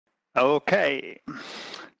Okay,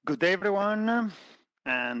 good day everyone,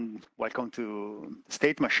 and welcome to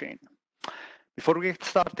State Machine. Before we get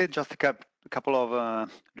started, just a couple of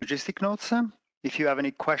logistic notes. If you have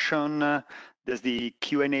any question, there's the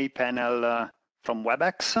Q&A panel from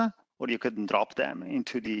WebEx, or you can drop them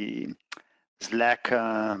into the Slack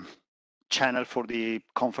channel for the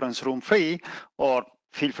conference room free, or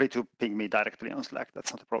feel free to ping me directly on Slack.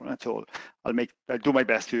 That's not a problem at all. I'll do my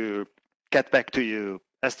best to get back to you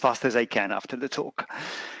as fast as I can after the talk.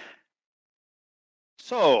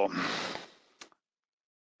 So,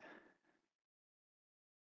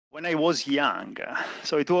 when I was young,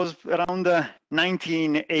 so it was around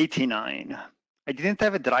 1989, I didn't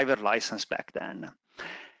have a driver license back then,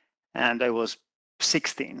 and I was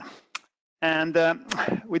 16. And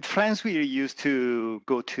with friends, we used to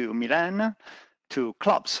go to Milan, to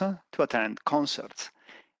clubs, to attend concerts.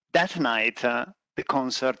 That night, the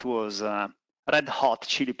concert was Red Hot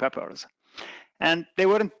Chili Peppers. And they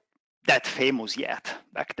weren't that famous yet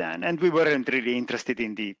back then. And we weren't really interested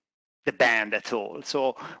in the band at all.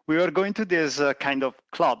 So we were going to these kind of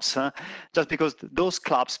clubs just because those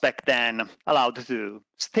clubs back then allowed to do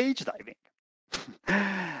stage diving.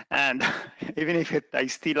 And even if I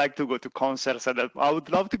still like to go to concerts, and I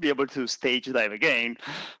would love to be able to stage dive again,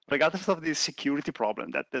 regardless of the security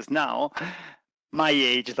problem that there's now, my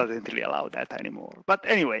age doesn't really allow that anymore. But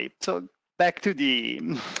anyway, so back to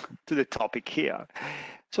the topic here.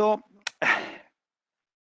 So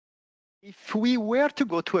if we were to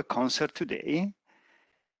go to a concert today,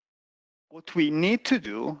 what we need to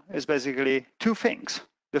do is basically two things.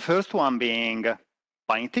 The first one being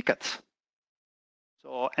buying tickets.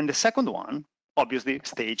 So, and the second one, obviously,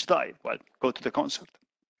 stage dive. Well, go to the concert.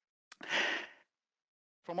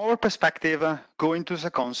 From our perspective, going to the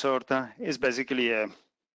concert is basically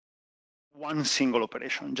one single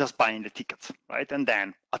operation, just buying the tickets, right? And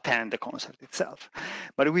then attend the concert itself.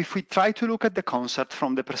 But if we try to look at the concert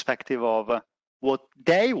from the perspective of what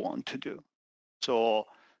they want to do, so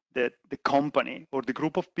the company or the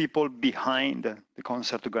group of people behind the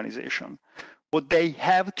concert organization, what they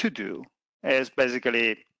have to do is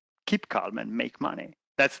basically keep calm and make money.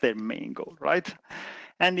 That's their main goal, right?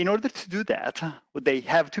 And in order to do that, what they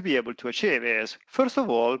have to be able to achieve is, first of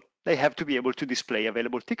all, they have to be able to display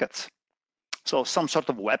available tickets. So some sort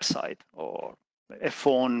of website or a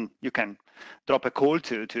phone you can drop a call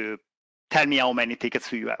to tell me how many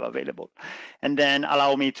tickets do you have available. And then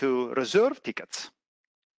allow me to reserve tickets.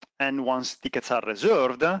 And once tickets are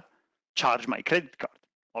reserved, charge my credit card,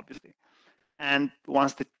 obviously. And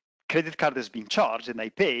once the credit card has been charged and I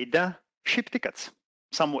paid, ship tickets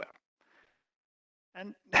somewhere.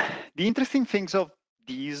 And the interesting things of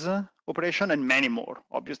these operation, and many more,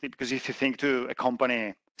 obviously, because if you think to a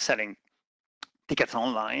company selling tickets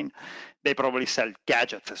online, they probably sell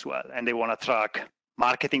gadgets as well, and they want to track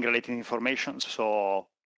marketing related information. So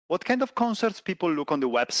what kind of concerts people look on the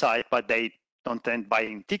website, but they don't end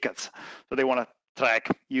buying tickets. So they want to track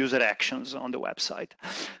user actions on the website.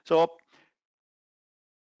 So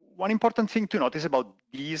one important thing to notice about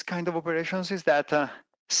these kind of operations is that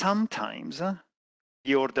sometimes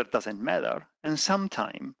the order doesn't matter, and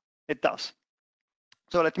sometimes it does.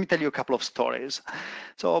 So let me tell you a couple of stories.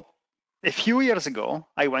 So a few years ago,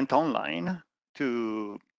 I went online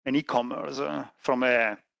to an e-commerce from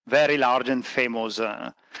a very large and famous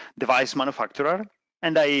device manufacturer,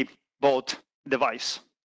 and I bought a device.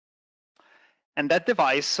 And that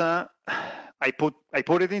device, I put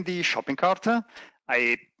it in the shopping cart.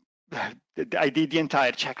 I did the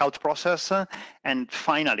entire checkout process, and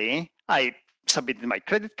finally, I submitted my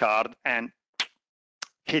credit card and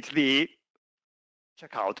hit the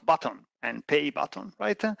checkout button and pay button,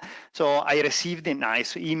 right? So I received a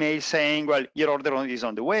nice email saying, well, your order is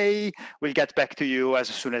on the way. We'll get back to you as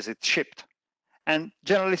soon as it's shipped. And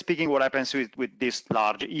generally speaking, what happens with this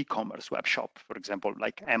large e-commerce web shop, for example,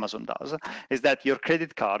 like Amazon does, is that your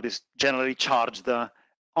credit card is generally charged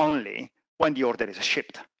only when the order is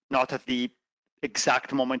shipped, not at the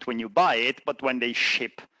exact moment when you buy it, but when they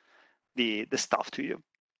ship the stuff to you.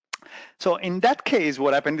 So in that case,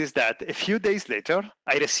 what happened is that a few days later,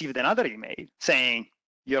 I received another email saying,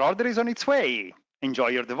 your order is on its way, enjoy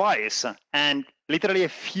your device. And literally a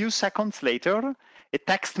few seconds later, a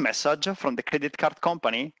text message from the credit card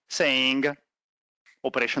company saying,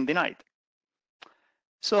 operation denied.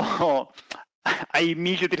 So I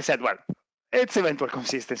immediately said, well, it's eventual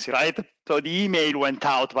consistency, right? So the email went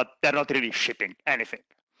out, but they're not really shipping anything.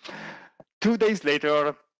 2 days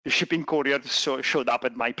later, the shipping courier showed up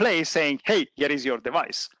at my place saying, hey, here is your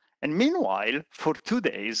device. And meanwhile, for 2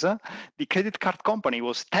 days, the credit card company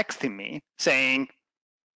was texting me saying,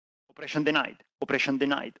 operation denied, operation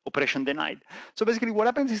denied, operation denied. So basically what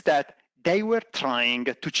happens is that they were trying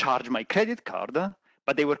to charge my credit card,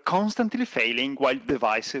 but they were constantly failing while the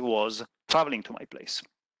device was traveling to my place.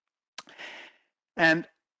 And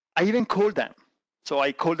I even called them. So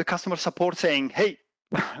I called the customer support saying, hey,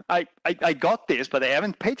 I got this, but I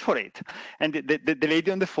haven't paid for it. And the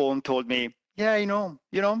lady on the phone told me, yeah, you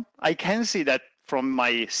know, I can see that from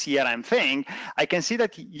my CRM thing, I can see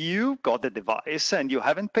that you got the device and you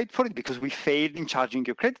haven't paid for it because we failed in charging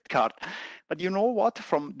your credit card. But you know what?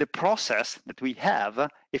 From the process that we have,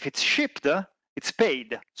 if it's shipped, it's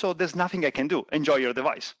paid. So there's nothing I can do. Enjoy your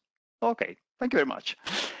device. Okay, thank you very much.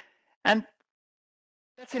 And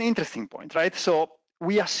that's an interesting point, right? So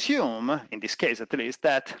we assume, in this case at least,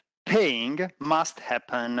 that paying must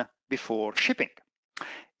happen before shipping.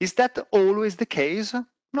 Is that always the case?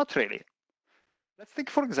 Not really. Let's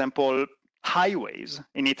take, for example, highways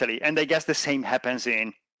in Italy, and I guess the same happens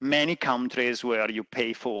in many countries where you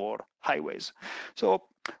pay for highways. So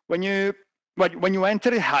when you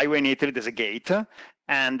enter a highway in Italy, there's a gate,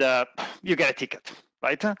 and you get a ticket,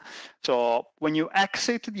 right? So when you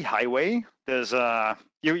exit the highway, there's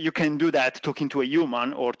you can do that talking to a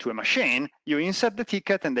human or to a machine. You insert the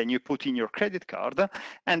ticket and then you put in your credit card,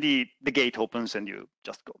 and the gate opens and you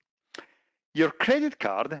just go. Your credit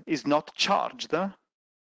card is not charged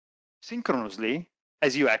synchronously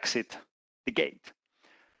as you exit the gate.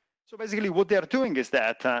 So basically what they're doing is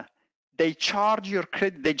that they charge your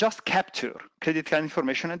credit, they just capture credit card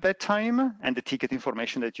information at that time and the ticket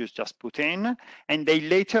information that you just put in, and they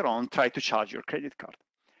later on try to charge your credit card.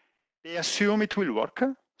 They assume it will work.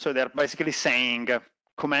 So they're basically saying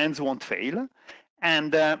commands won't fail.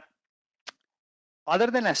 And other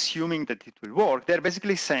than assuming that it will work, they're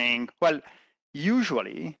basically saying, well,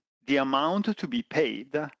 usually the amount to be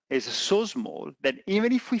paid is so small that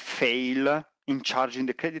even if we fail in charging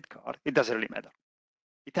the credit card, it doesn't really matter.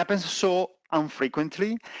 It happens so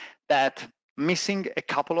infrequently that missing a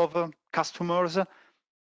couple of customers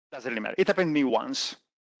doesn't really matter. It happened to me once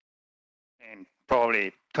in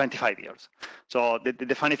probably 25 years. So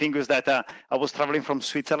the funny thing is that I was traveling from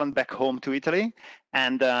Switzerland back home to Italy,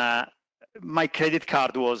 and my credit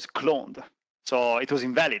card was cloned. So it was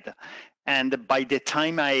invalid. And by the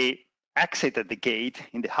time I exited the gate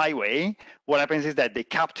in the highway, what happens is that they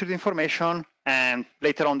capture the information, and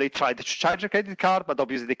later on they tried to charge the credit card, but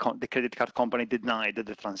obviously the credit card company denied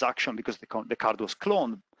the transaction because the card was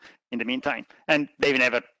cloned in the meantime, and they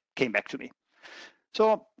never came back to me.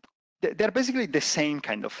 So they're basically the same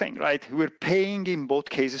kind of thing, right? We're paying in both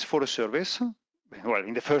cases for a service. Well,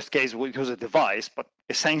 in the first case, it was a device, but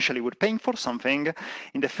essentially we're paying for something.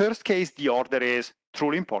 In the first case, the order is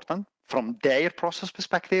truly important from their process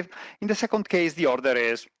perspective. In the second case, the order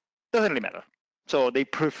doesn't really matter. So they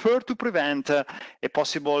prefer to prevent a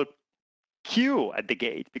possible queue at the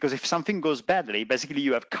gate, because if something goes badly, basically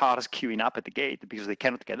you have cars queuing up at the gate because they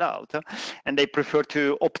cannot get out, and they prefer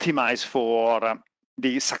to optimize for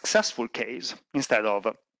the successful case instead of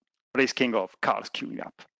risking of cars queuing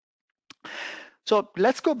up. So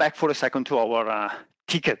let's go back for a second to our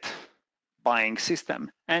ticket buying system,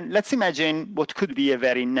 and let's imagine what could be a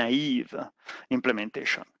very naive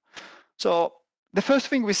implementation. So the first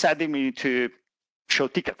thing we said, we need to show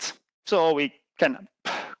tickets. So we can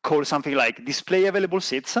call something like display available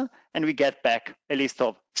seats, and we get back a list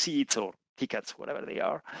of seats or tickets, whatever they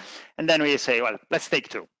are. And then we say, well, let's take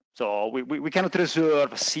two. So we cannot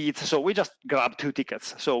reserve seats, so we just grab two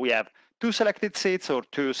tickets. So we have two selected seats or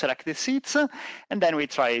two selected seats, and then we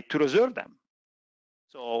try to reserve them.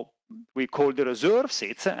 So we call the reserve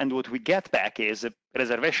seats, and what we get back is a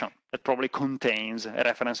reservation that probably contains a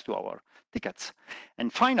reference to our tickets.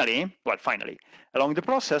 And finally, along the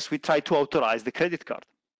process, we try to authorize the credit card.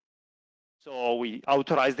 So we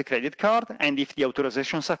authorize the credit card, and if the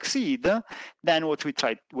authorization succeeds, then what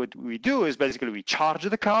we do is basically we charge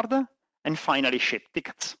the card and finally ship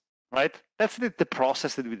tickets, right? That's the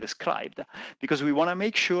process that we described, because we want to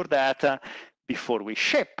make sure that before we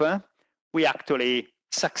ship, we actually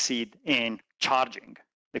succeed in charging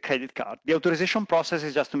the credit card. The authorization process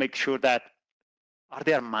is just to make sure that are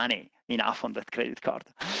there money enough on that credit card.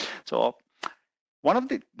 So one of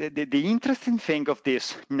the interesting thing of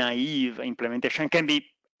this naive implementation can be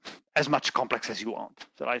as much complex as you want,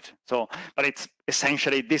 right? So, but it's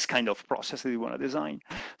essentially this kind of process that you want to design.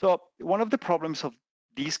 So one of the problems of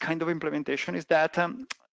this kind of implementation is that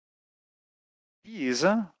these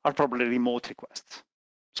are probably remote requests.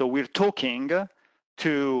 So we're talking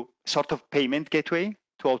to sort of payment gateway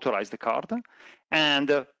to authorize the card,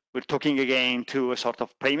 and we're talking again to a sort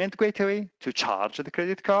of payment gateway to charge the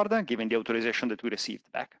credit card, given the authorization that we received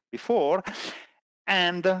back before.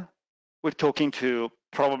 And we're talking to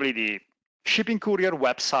probably the shipping courier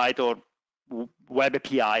website or web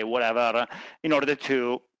API, whatever, in order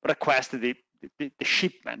to request the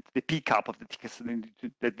shipment, the pickup of the tickets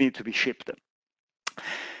that need to be shipped.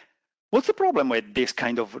 What's the problem with this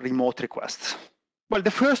kind of remote requests? Well,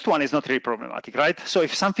 the first one is not really problematic, right? So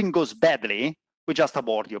if something goes badly, we just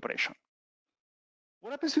abort the operation.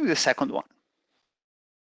 What happens to the second one?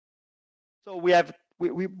 So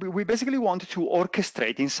we basically want to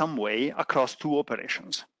orchestrate in some way across two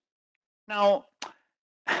operations. Now,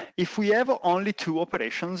 if we have only two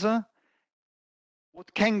operations,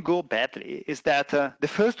 what can go badly is that the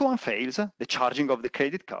first one fails, the charging of the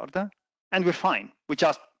credit card, and we're fine. We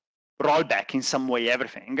just roll back in some way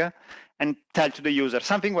everything and tell to the user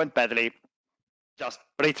something went badly, just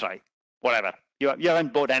retry, whatever. You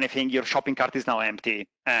haven't bought anything, your shopping cart is now empty,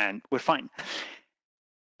 and we're fine.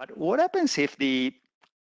 But what happens if the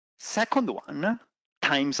second one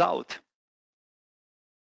times out?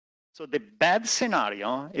 So the bad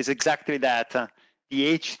scenario is exactly that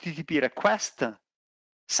the HTTP request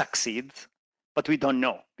succeeds, but we don't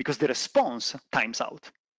know because the response times out.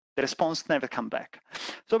 The response never comes back.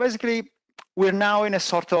 So basically, we're now in a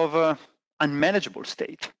sort of unmanageable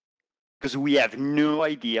state because we have no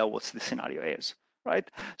idea what the scenario is, right?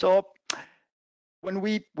 So when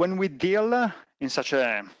we deal in such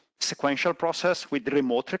a sequential process with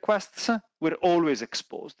remote requests, we're always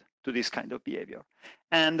exposed to this kind of behavior.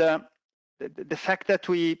 And the fact that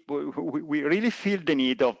we really feel the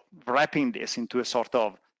need of wrapping this into a sort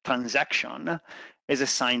of transaction is a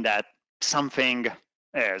sign that something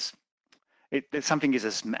is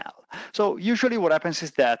a smell. So usually what happens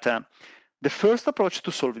is that the first approach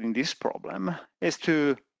to solving this problem is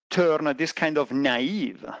to turn this kind of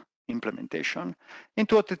naive implementation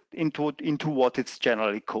into what it's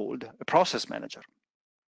generally called a process manager.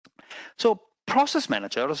 So process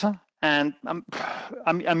managers, and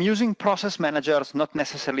I'm using process managers not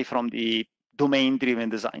necessarily from the domain-driven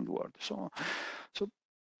design world. So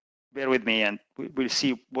bear with me, and we'll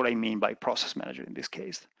see what I mean by process manager in this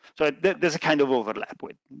case. So there's a kind of overlap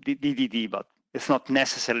with DDD, but it's not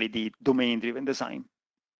necessarily the domain-driven design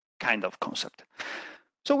kind of concept.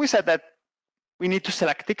 So we said that we need to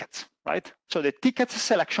select tickets, right? So the tickets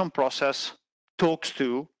selection process talks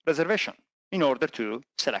to reservation in order to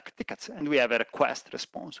select tickets. And we have a request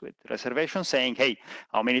response with reservation saying, hey,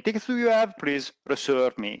 how many tickets do you have? Please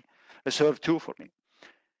reserve 2 for me.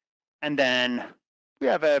 And then we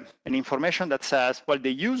have an information that says, well,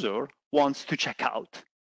 the user wants to check out.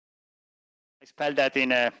 I spelled that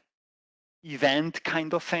in a event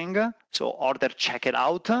kind of thing, so order check it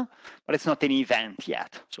out, but it's not an event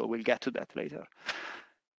yet, so we'll get to that later.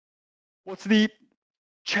 What's the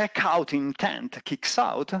checkout intent kicks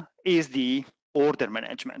out is the order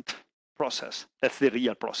management process. That's the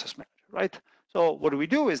real process manager, right? So what we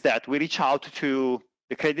do is that we reach out to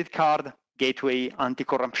the credit card gateway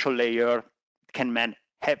anti-corruption layer.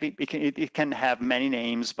 It can have many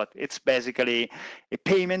names, but it's basically a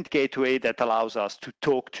payment gateway that allows us to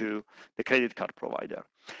talk to the credit card provider.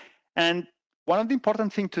 And one of the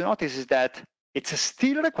important things to notice is that it's a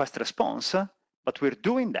still request response, but we're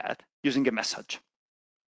doing that using a message.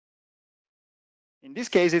 In this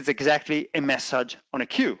case, it's exactly a message on a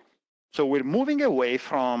queue. So we're moving away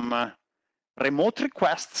from remote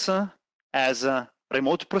requests as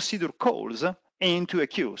remote procedure calls into a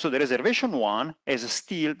queue. So the reservation one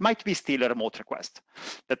might be still a remote request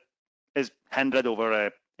that is handled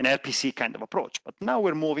over an RPC kind of approach. But now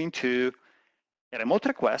we're moving to a remote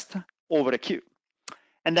request over a queue.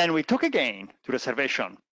 And then we talk again to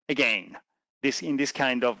reservation, again, in this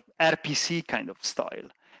kind of RPC kind of style.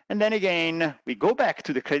 And then again, we go back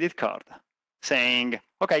to the credit card saying,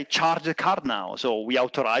 okay, charge the card now. So we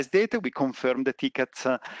authorized it, we confirm the tickets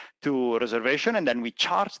to reservation, and then we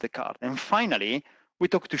charge the card. And finally, we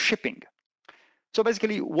talk to shipping. So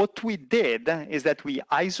basically what we did is that we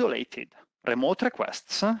isolated remote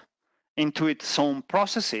requests into its own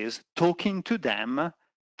processes, talking to them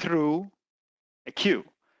through a queue.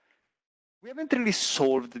 We haven't really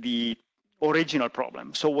solved the original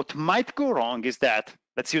problem. So what might go wrong is that,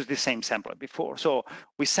 let's use the same sample before. So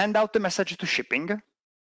we send out the message to shipping,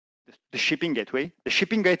 the shipping gateway. The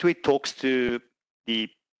shipping gateway talks to the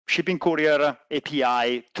shipping courier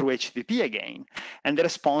API through HTTP again, and the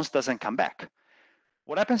response doesn't come back.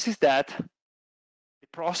 What happens is that the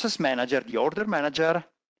process manager, the order manager,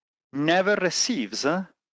 never receives a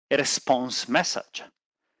response message.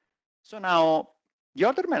 So now the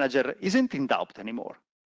order manager isn't in doubt anymore.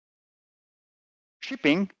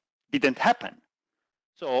 Shipping didn't happen.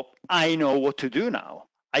 So I know what to do now.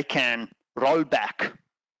 I can roll back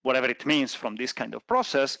whatever it means from this kind of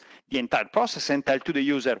process, the entire process, and tell to the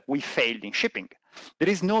user, we failed in shipping. There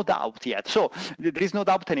is no doubt yet. So there is no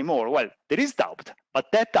doubt anymore. Well, there is doubt,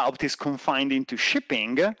 but that doubt is confined into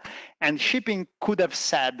shipping, and shipping could have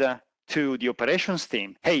said to the operations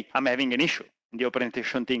team, hey, I'm having an issue. And the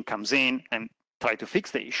operation team comes in and try to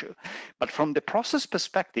fix the issue. But from the process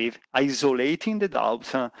perspective, isolating the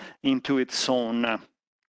doubt into its own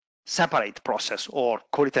separate process, or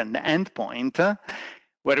call it an endpoint,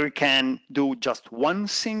 where we can do just one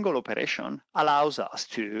single operation, allows us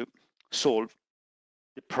to solve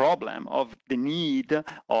the problem of the need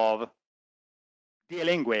of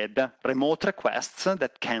dealing with remote requests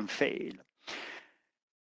that can fail.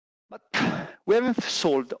 But we haven't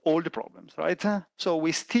solved all the problems, right? So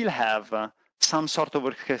we still have some sort of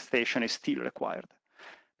orchestration is still required.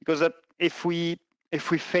 Because if we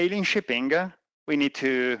fail in shipping, we need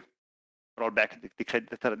to roll back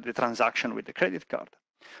the transaction with the credit card.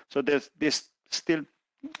 So there's still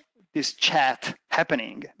this chat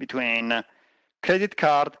happening between credit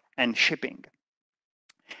card and shipping.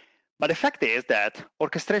 But the fact is that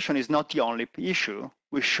orchestration is not the only issue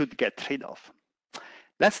we should get rid of.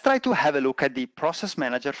 Let's try to have a look at the process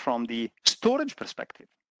manager from the storage perspective.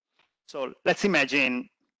 So let's imagine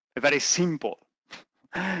a very simple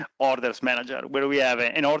orders manager where we have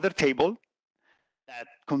an order table that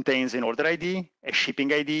contains an order ID, a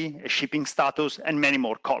shipping status, and many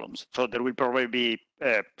more columns. So there will probably be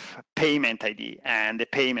a payment ID and the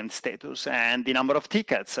payment status and the number of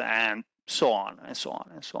tickets and so on and so on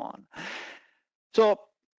and so on. So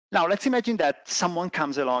now let's imagine that someone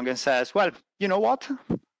comes along and says, well, you know what?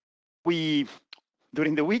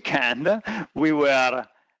 During the weekend, we were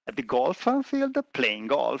at the golf field playing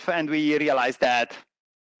golf, and we realized that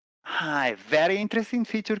a very interesting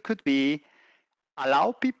feature could be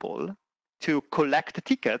allow people to collect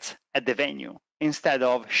tickets at the venue instead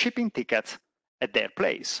of shipping tickets at their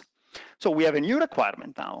place. So we have a new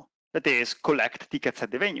requirement now that is collect tickets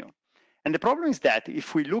at the venue. And the problem is that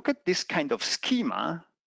if we look at this kind of schema,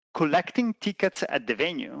 collecting tickets at the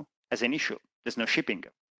venue as an issue, there's no shipping,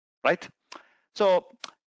 right? So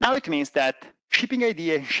now it means that shipping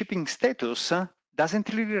ID and shipping status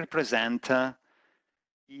doesn't really represent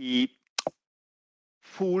the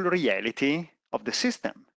full reality of the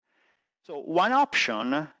system. So one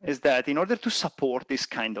option is that in order to support this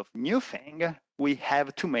kind of new thing, we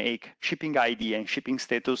have to make shipping ID and shipping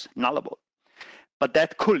status nullable. But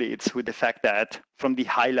that collides with the fact that from the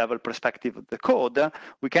high-level perspective of the code,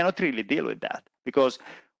 we cannot really deal with that. Because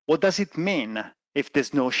what does it mean if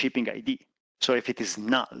there's no shipping ID? So if it is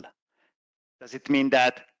null, does it mean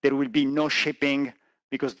that there will be no shipping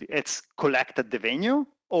because it's collected at the venue,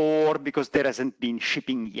 or because there hasn't been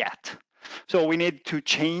shipping yet? So we need to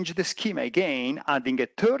change the schema again, adding a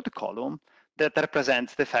third column that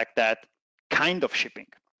represents the fact that kind of shipping,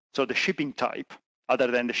 so the shipping type, other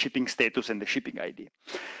than the shipping status and the shipping ID.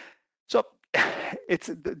 So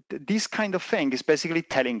this kind of thing is basically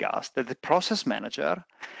telling us that the process manager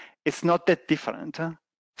is not that different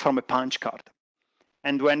from a punch card.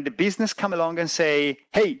 And when the business come along and say,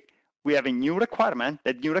 hey, we have a new requirement,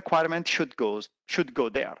 that new requirement should go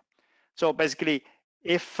there. So basically,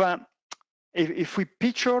 if we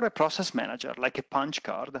picture a process manager like a punch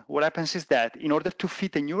card, what happens is that in order to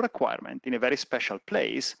fit a new requirement in a very special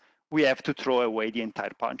place, we have to throw away the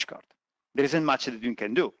entire punch card. There isn't much that you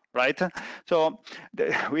can do, right? So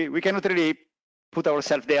we cannot really put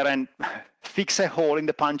ourselves there and fix a hole in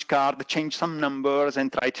the punch card, change some numbers,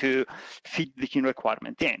 and try to fit the new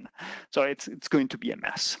requirement in. So it's going to be a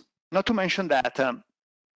mess. Not to mention that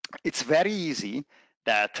it's very easy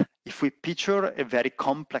that if we picture a very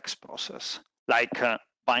complex process, like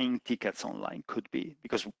buying tickets online could be,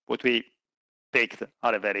 because what we picked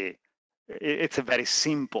are it's a very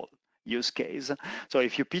simple use case. So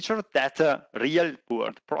if you picture that real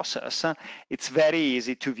world process, it's very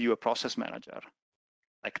easy to view a process manager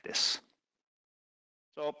like this.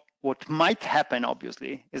 So what might happen,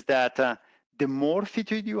 obviously, is that the more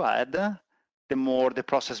features you add, the more the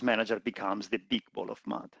process manager becomes the big ball of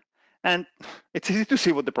mud. And it's easy to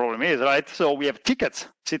see what the problem is, right? So we have tickets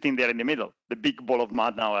sitting there in the middle. The big ball of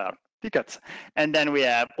mud now are tickets. And then we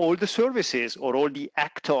have all the services or all the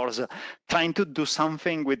actors trying to do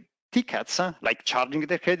something with tickets, like charging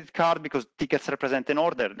the credit card because tickets represent an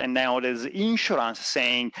order. And now there's insurance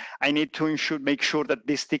saying, I need to make sure that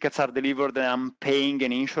these tickets are delivered and I'm paying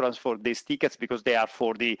an insurance for these tickets because they are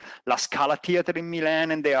for the La Scala Theater in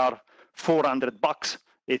Milan and they are $400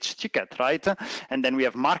 each ticket, right? And then we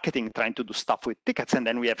have marketing trying to do stuff with tickets, and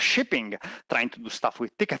then we have shipping trying to do stuff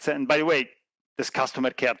with tickets. And by the way, there's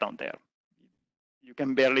customer care down there. you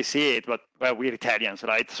can barely see it, but well, we're Italians,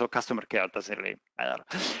 right? So customer care doesn't really matter.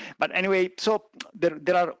 But anyway, so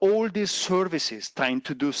there are all these services trying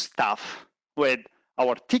to do stuff with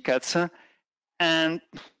our tickets, and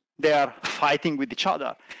they are fighting with each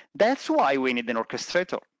other. That's why we need an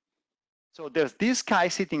orchestrator. So there's this guy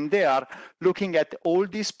sitting there looking at all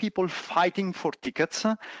these people fighting for tickets,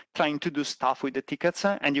 trying to do stuff with the tickets,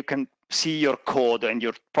 and you can see your code and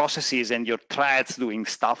your processes and your threads doing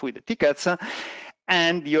stuff with the tickets,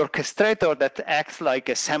 and the orchestrator that acts like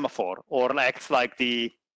a semaphore or acts like the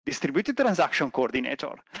distributed transaction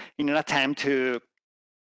coordinator in an attempt to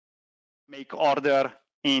make order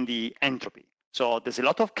in the entropy. So there's a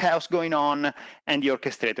lot of chaos going on, and the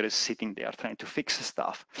orchestrator is sitting there trying to fix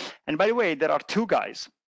stuff. And by the way, there are two guys,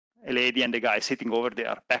 a lady and a guy sitting over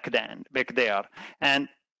there, back there. And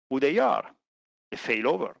who they are? They fail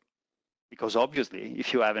over. Because obviously,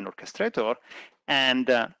 if you have an orchestrator and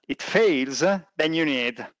it fails, then you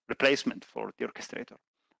need replacement for the orchestrator,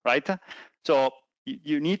 right? So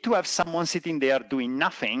you need to have someone sitting there doing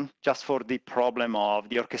nothing just for the problem of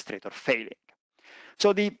the orchestrator failing.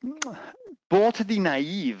 So both the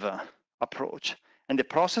naive approach and the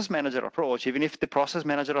process manager approach, even if the process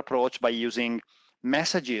manager approach by using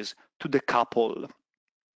messages to decouple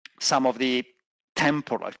some of the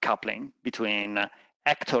temporal coupling between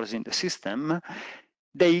actors in the system,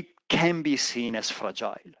 they can be seen as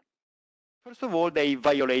fragile. First of all, they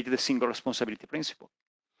violate the single responsibility principle.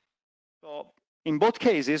 So in both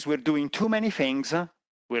cases, we're doing too many things.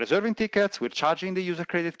 We're reserving tickets, we're charging the user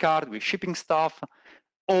credit card, we're shipping stuff,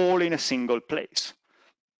 all in a single place.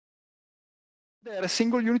 They're a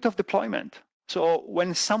single unit of deployment. So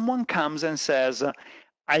when someone comes and says,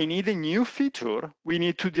 I need a new feature, we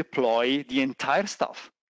need to deploy the entire stuff.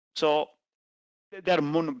 So they're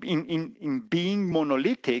in being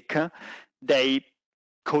monolithic, they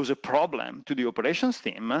cause a problem to the operations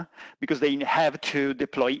team because they have to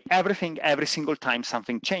deploy everything every single time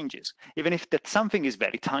something changes, even if that something is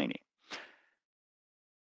very tiny.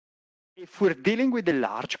 If we're dealing with a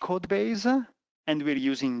large code base and we're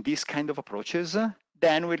using these kind of approaches,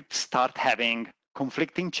 then we'll start having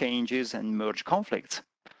conflicting changes and merge conflicts.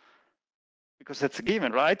 Because that's a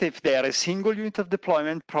given, right? If they are a single unit of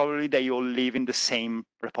deployment, probably they all live in the same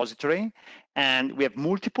repository, and we have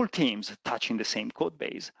multiple teams touching the same code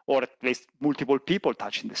base, or at least multiple people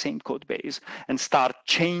touching the same code base, and start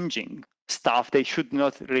changing stuff they should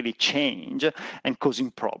not really change and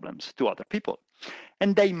causing problems to other people.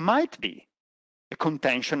 And they might be a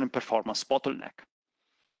contention and performance bottleneck.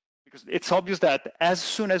 Because it's obvious that as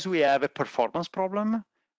soon as we have a performance problem,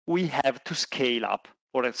 we have to scale up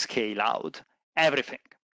or scale out everything.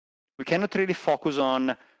 We cannot really focus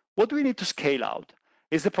on what do we need to scale out.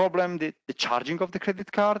 Is the problem the charging of the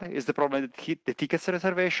credit card? Is the problem the tickets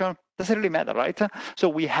reservation? Doesn't really matter, right? So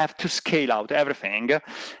we have to scale out everything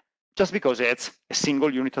just because it's a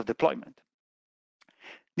single unit of deployment.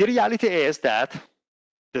 The reality is that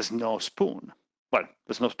there's no spoon. Well,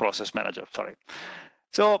 there's no process manager, sorry.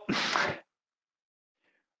 So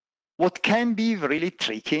what can be really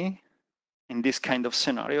tricky in this kind of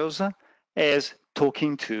scenarios is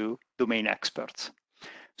talking to domain experts.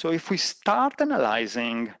 So if we start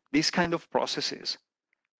analyzing these kind of processes,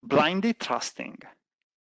 blindly trusting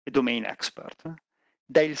a domain expert,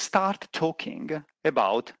 they'll start talking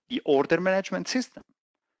about the order management system.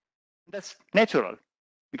 That's natural,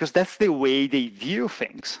 because that's the way they view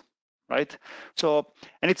things, right? So,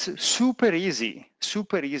 and it's super easy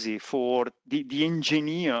for the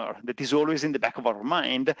engineer that is always in the back of our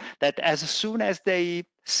mind, that as soon as they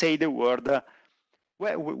say the word,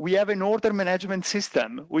 well, we have an order management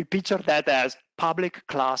system, we picture that as public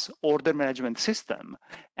class order management system.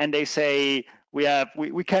 And they say,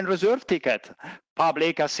 we can reserve ticket,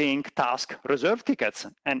 public async task reserve tickets,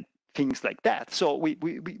 and things like that. So we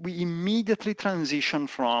immediately transition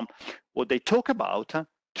from what they talk about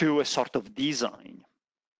to a sort of design.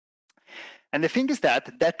 And the thing is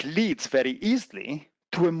that leads very easily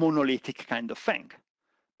to a monolithic kind of thing,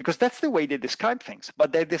 because that's the way they describe things,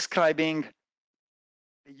 but they're describing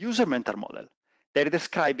the user mental model. They're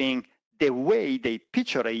describing the way they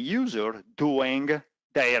picture a user doing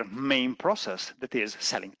their main process, that is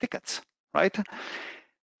selling tickets, right?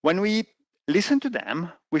 When we listen to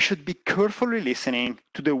them, we should be carefully listening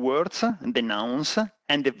to the words and the nouns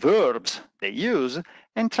and the verbs they use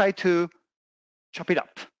and try to chop it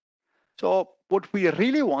up. So what we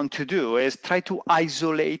really want to do is try to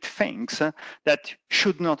isolate things that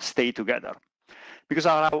should not stay together. Because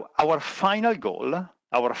our final goal,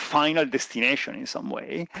 our final destination in some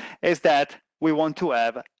way, is that we want to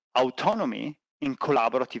have autonomy in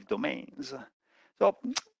collaborative domains. So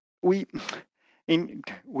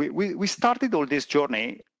we started all this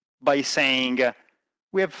journey by saying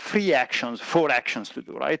we have 4 actions to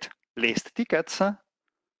do, right? List tickets,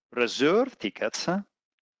 reserve tickets,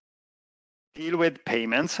 deal with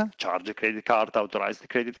payments, charge the credit card, authorize the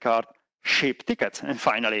credit card, ship tickets, and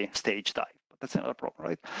finally stage dive. But that's another problem,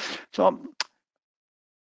 right? So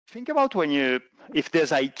think about if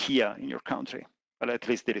there's IKEA in your country, well, at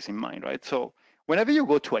least there is in mine, right? So whenever you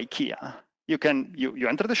go to IKEA, you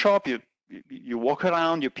enter the shop, you walk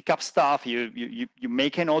around, you pick up stuff, you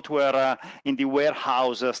make a note where in the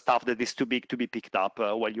warehouse stuff that is too big to be picked up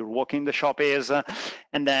while you're walking the shop is,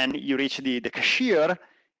 and then you reach the cashier,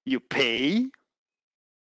 you pay,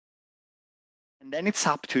 and then it's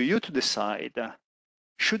up to you to decide,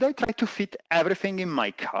 should I try to fit everything in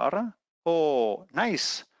my car? Oh,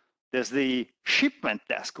 nice, there's the shipment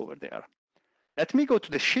desk over there. Let me go to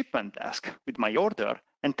the shipment desk with my order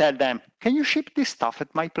and tell them, can you ship this stuff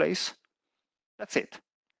at my place? That's it.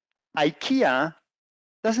 IKEA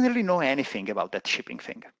doesn't really know anything about that shipping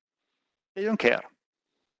thing. They don't care.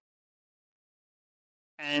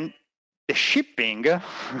 And the shipping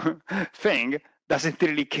thing doesn't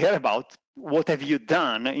really care about what have you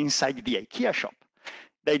done inside the IKEA shop.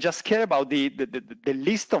 They just care about the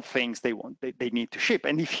list of things they need to ship.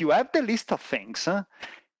 And if you have the list of things,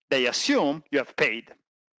 they assume you have paid.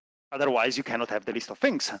 Otherwise, you cannot have the list of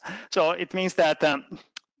things. So it means that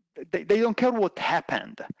they don't care what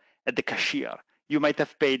happened at the cashier. You might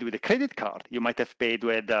have paid with a credit card. You might have paid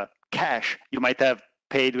with cash. You might have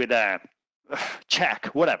paid with a check,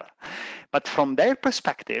 whatever. But from their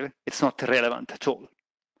perspective, it's not relevant at all.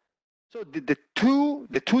 So the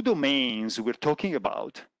two domains we're talking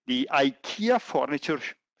about, the IKEA furniture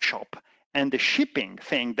shop and the shipping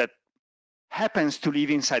thing that happens to live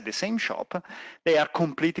inside the same shop, they are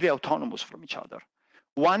completely autonomous from each other.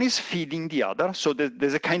 One is feeding the other, so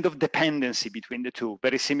there's a kind of dependency between the two,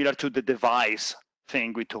 very similar to the device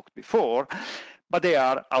thing we talked before, but they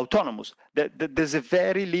are autonomous. There's a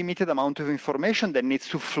very limited amount of information that needs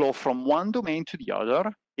to flow from one domain to the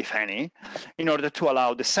other, if any, in order to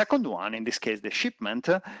allow the second one, in this case the shipment,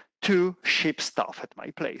 to ship stuff at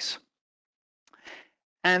my place.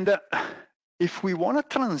 And if we want to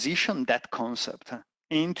transition that concept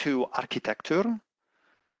into architecture,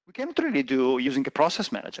 we cannot really do using a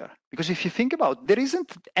process manager, because if you think about, there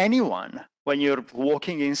isn't anyone when you're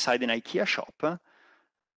walking inside an IKEA shop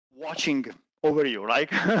watching over you,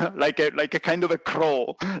 like like a kind of a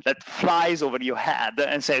crow that flies over your head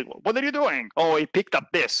and says, "What are you doing? Oh, he picked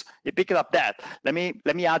up this. He picked up that. Let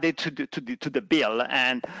me add it to the bill.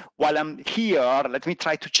 And while I'm here, let me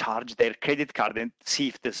try to charge their credit card and see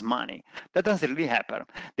if there's money." That doesn't really happen.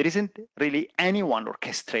 There isn't really anyone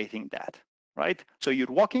orchestrating that, right? So you're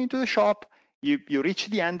walking into the shop, you reach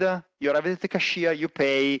the end, you arrive at the cashier, you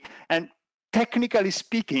pay, and technically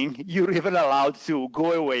speaking, you're even allowed to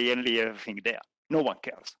go away and leave everything there. No one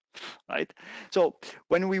cares, right? So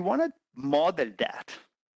when we want to model that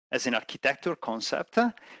as an architecture concept,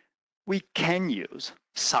 we can use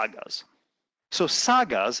Sagas. So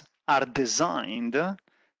Sagas are designed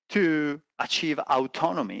to achieve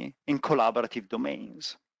autonomy in collaborative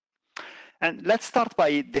domains. And let's start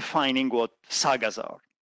by defining what Sagas are.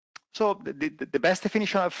 So the best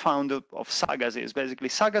definition I've found of Sagas is basically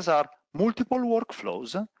Sagas are multiple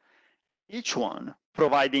workflows, each one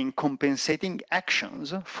providing compensating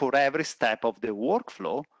actions for every step of the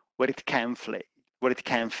workflow where it can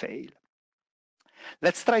fail.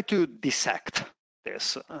 Let's try to dissect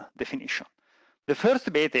this definition. The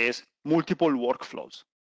first bit is multiple workflows.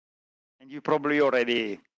 And you probably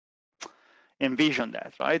already envisioned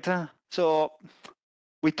that, right? So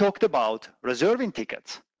we talked about reserving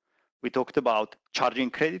tickets. We talked about charging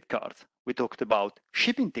credit cards. We talked about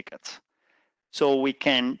shipping tickets. So we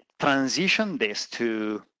can transition this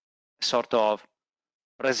to sort of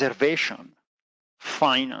reservation,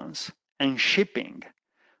 finance, and shipping.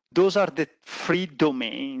 Those are the 3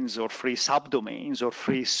 domains or 3 subdomains or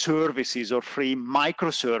 3 services or 3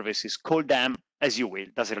 microservices, call them as you will,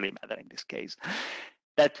 doesn't really matter in this case,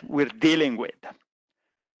 that we're dealing with.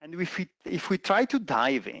 And if we try to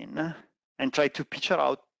dive in and try to picture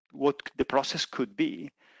out what the process could be,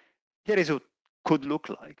 here is what could look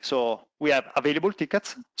like. So we have available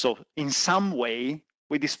tickets. So in some way,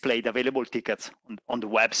 we displayed available tickets on the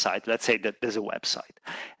website. Let's say that there's a website.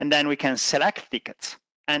 And then we can select tickets.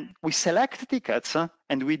 And we select tickets,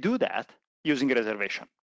 and we do that using a reservation.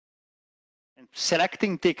 And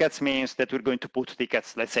selecting tickets means that we're going to put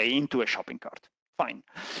tickets, let's say, into a shopping cart. Fine.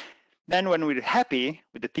 Then when we're happy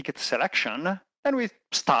with the ticket selection, then we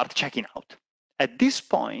start checking out. At this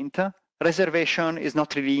point, reservation is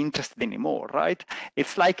not really interested anymore, right?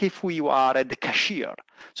 It's like if we are at the cashier.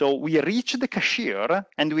 So we reach the cashier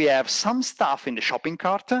and we have some stuff in the shopping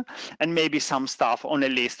cart and maybe some stuff on a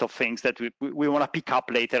list of things that we want to pick up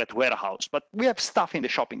later at warehouse, but we have stuff in the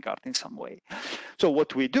shopping cart in some way. So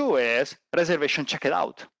what we do is reservation check it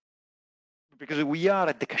out, because we are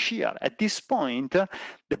at the cashier. At this point,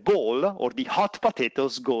 the ball or the hot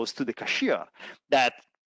potatoes goes to the cashier. That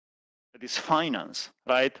is finance,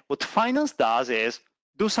 right? What finance does is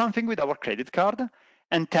do something with our credit card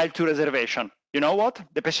and tell to reservation, you know what?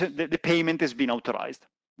 The payment has been authorized.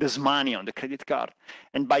 There's money on the credit card.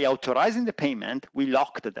 And by authorizing the payment, we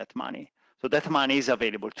locked that money. So that money is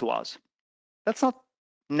available to us. That's not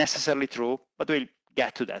necessarily true, but we'll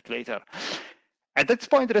get to that later. At that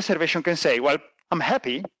point, the reservation can say, well, I'm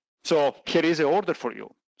happy, so here is an order for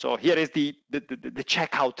you. So here is the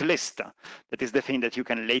checkout list. That is the thing that you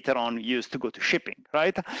can later on use to go to shipping,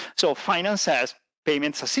 right? So finance says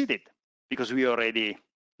payment succeeded because we already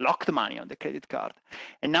locked the money on the credit card.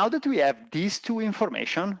 And now that we have these two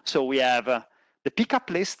information, so we have the pickup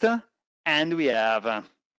list and we have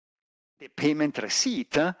the payment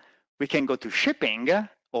receipt, we can go to shipping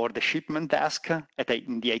or the shipment desk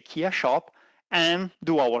in the IKEA shop and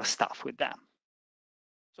do our stuff with them.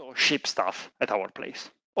 So ship stuff at our place,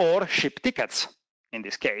 or ship tickets in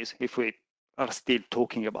this case, if we are still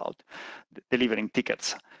talking about delivering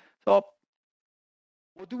tickets. So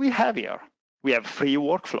what do we have here? We have 3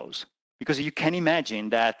 workflows, because you can imagine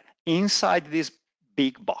that inside these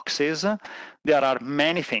big boxes, there are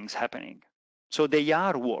many things happening. So they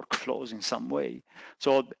are workflows in some way.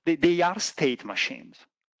 So they are state machines.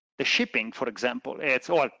 The shipping, for example,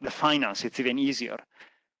 or the finance, it's even easier.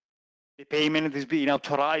 The payment is being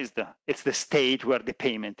authorized. It's the state where the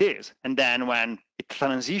payment is. And then when it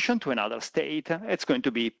transitions to another state, it's going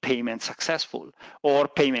to be payment successful or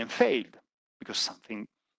payment failed because something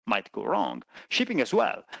might go wrong. Shipping as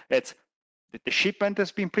well. It's the shipment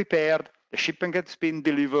has been prepared, the shipment has been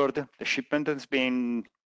delivered, the shipment has been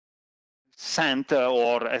sent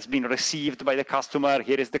or has been received by the customer.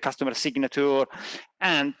 Here is the customer signature,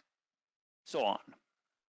 and so on.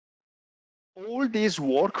 All these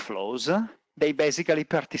workflows, they basically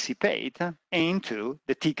participate into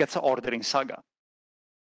the tickets ordering saga.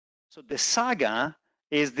 So the saga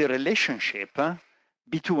is the relationship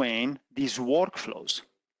between these workflows,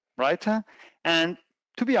 right? And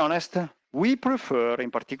to be honest, we prefer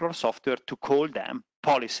in particular software to call them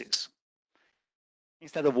policies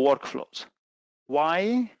instead of workflows.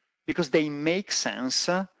 Why? Because they make sense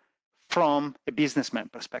from a businessman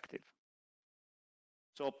perspective.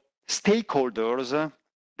 So stakeholders,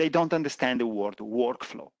 they don't understand the word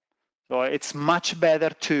workflow. So it's much better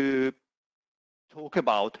to talk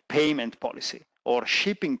about payment policy or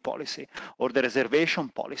shipping policy or the reservation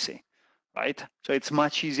policy, right? So it's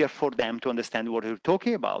much easier for them to understand what you're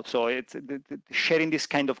talking about. So it's sharing this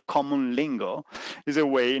kind of common lingo is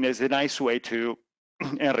a nice way to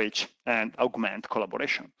enrich and augment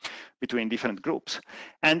collaboration between different groups.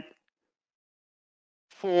 And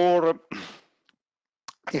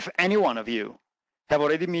if any one of you have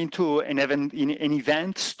already been to an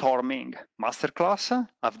event storming masterclass,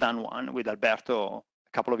 I've done one with Alberto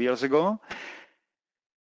a couple of years ago,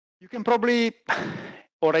 you can probably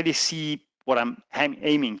already see what I'm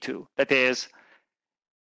aiming to. That is,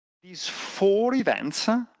 these 4 events,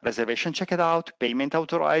 reservation checked out, payment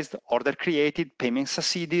authorized, order created, payment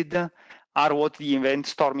succeeded, are what the event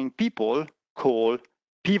storming people call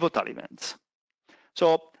pivotal events.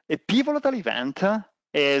 So a pivotal event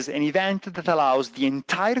is an event that allows the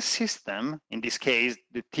entire system, in this case,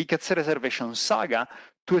 the tickets reservation saga,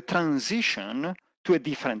 to a transition to a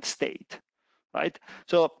different state, right?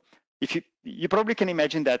 So if you probably can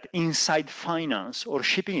imagine that inside finance or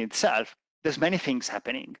shipping itself, there's many things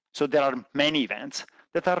happening. So there are many events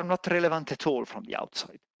that are not relevant at all from the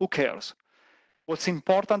outside. Who cares? What's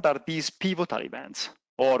important are these pivotal events,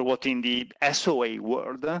 or what in the SOA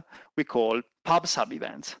world we call pub sub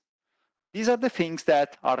events. These are the things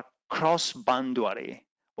that are cross-boundary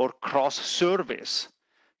or cross-service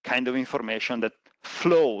kind of information that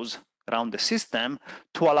flows around the system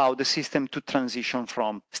to allow the system to transition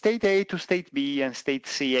from state A to state B and state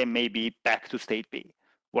C and maybe back to state B,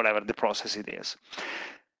 whatever the process it is.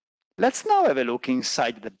 Let's now have a look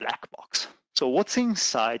inside the black box. So what's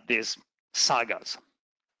inside these sagas,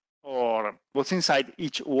 or what's inside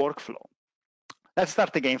each workflow? Let's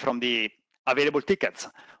start again from the available tickets.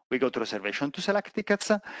 We go to reservation to select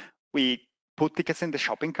tickets. We put tickets in the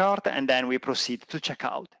shopping cart, and then we proceed to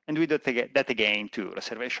checkout. And we do that again to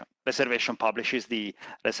reservation. Reservation publishes the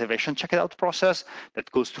reservation checkout process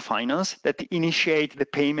that goes to finance that initiate the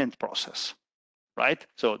payment process, right?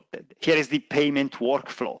 So here is the payment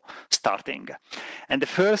workflow starting. And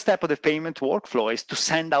the first step of the payment workflow is to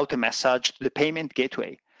send out a message to the payment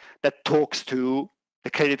gateway that talks to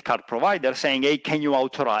the credit card provider saying, hey, can you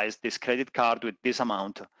authorize this credit card with this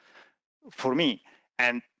amount for me?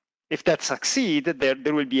 And if that succeeds,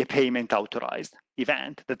 there will be a payment authorized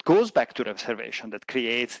event that goes back to reservation that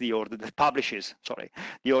creates the order, that publishes, sorry,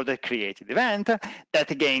 the order created event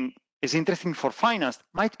that again is interesting for finance,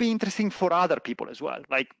 might be interesting for other people as well,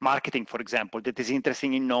 like marketing, for example, that is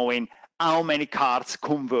interesting in knowing how many cards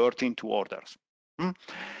convert into orders.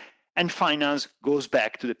 And finance goes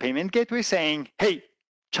back to the payment gateway saying, hey,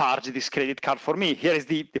 charge this credit card for me. Here is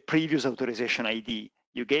the previous authorization ID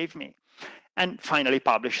you gave me. And finally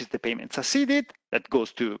publishes the payment succeeded. That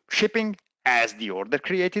goes to shipping as the order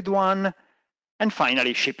created one. And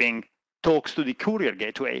finally shipping talks to the courier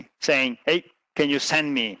gateway saying, hey, can you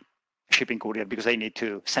send me a shipping courier because I need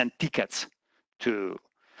to send tickets to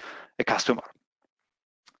a customer.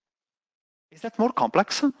 Is that more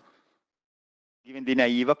complex? Given the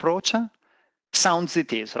naive approach? Sounds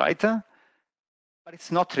it is, right? But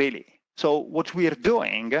it's not really. So what we're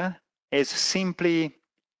doing is simply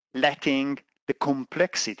letting the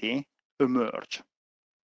complexity emerge.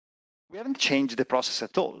 We haven't changed the process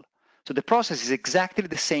at all. So the process is exactly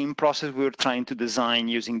the same process we were trying to design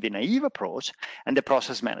using the naive approach and the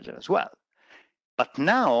process manager as well. But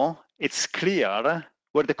now it's clear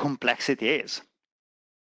where the complexity is.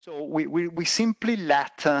 So we simply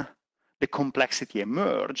let the complexity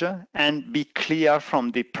emerge and be clear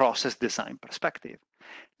from the process design perspective.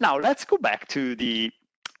 Now let's go back to the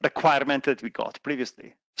requirement that we got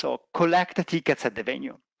previously. So collect the tickets at the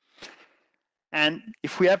venue. And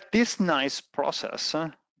if we have this nice process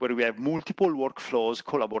where we have multiple workflows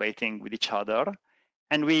collaborating with each other,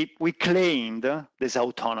 and we claimed there's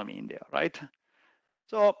autonomy in there, right?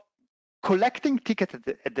 So collecting tickets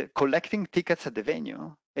at the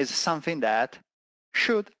venue is something that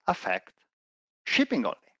should affect shipping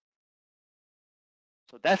only.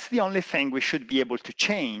 So that's the only thing we should be able to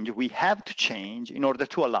change. We have to change in order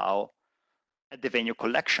to allow at the venue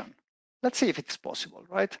collection. Let's see if it's possible,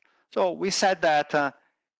 right? So we said that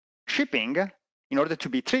shipping, in order to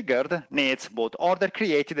be triggered, needs both order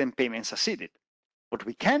created and payment succeeded. What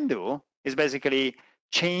we can do is basically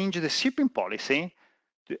change the shipping policy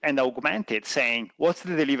and augment it, saying, what's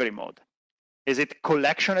the delivery mode? Is it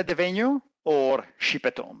collection at the venue or ship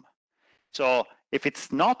at home? So if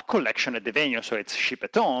it's not collection at the venue, so it's ship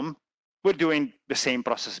at home, we're doing the same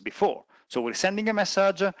process before. So we're sending a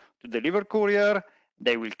message to deliver courier,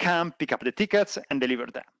 they will come, pick up the tickets, and deliver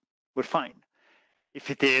them. We're fine. If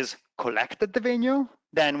it is collect at the venue,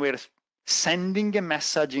 then we're sending a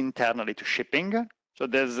message internally to shipping. So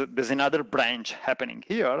there's another branch happening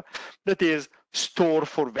here that is store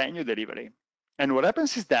for venue delivery. And what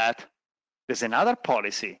happens is that there's another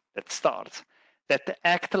policy that starts that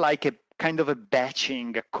act like a kind of a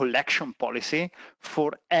batching, a collection policy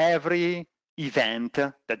for every event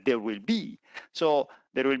that there will be. So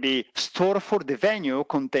there will be store for the venue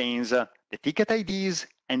contains the ticket IDs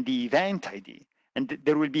and the event ID. And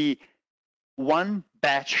there will be one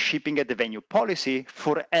batch shipping at the venue policy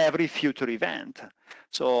for every future event.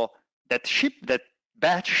 So that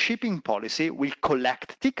batch shipping policy will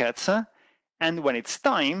collect tickets, and when it's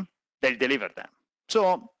time, they'll deliver them.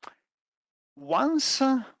 So once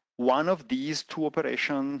one of these two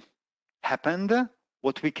operations happened,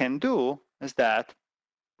 what we can do is that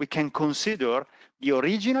we can consider the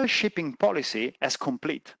original shipping policy as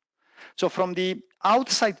complete. So from the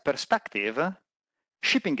outside perspective,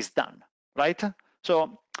 shipping is done, right?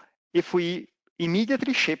 So if we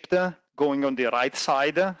immediately shipped going on the right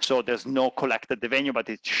side, so there's no collect at the venue, but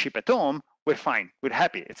it's ship at home, we're fine, we're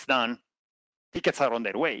happy, it's done. Tickets are on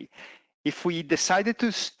their way. If we decided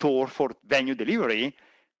to store for venue delivery,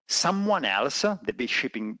 someone else,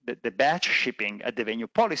 the batch shipping at the venue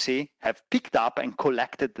policy, have picked up and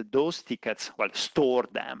collected those tickets, well,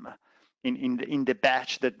 stored them in the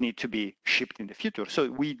batch that need to be shipped in the future.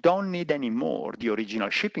 So we don't need anymore the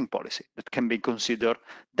original shipping policy that can be considered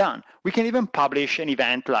done. We can even publish an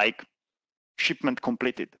event like shipment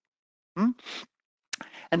completed. And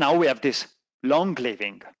now we have this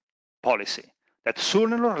long-living policy that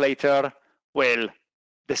sooner or later will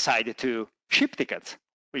decide to ship tickets.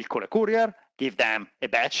 We'll call a courier, give them a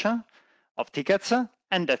batch of tickets,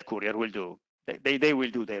 and that courier will do, they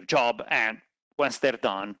will do their job, and once they're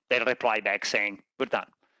done, they'll reply back saying, we're done.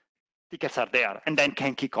 tickets are there, and then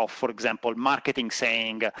can kick off, for example, marketing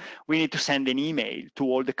saying, we need to send an email to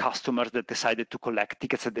all the customers that decided to collect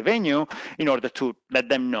tickets at the venue in order to let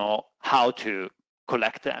them know how to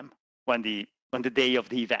collect them when the day of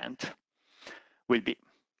the event will be.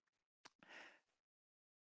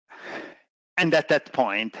 And at that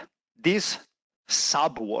point, this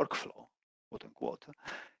sub-workflow, quote unquote,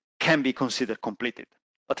 can be considered completed.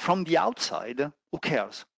 But from the outside, who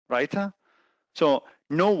cares, right? So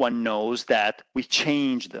no one knows that we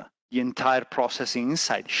changed the entire process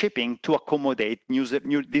inside shipping to accommodate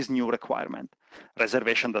this new requirement.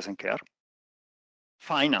 Reservation doesn't care.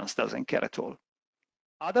 Finance doesn't care at all.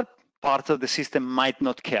 Other parts of the system might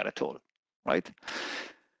not care at all, right?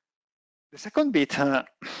 The second bit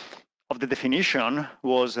of the definition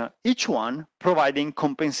was each one providing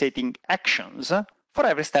compensating actions for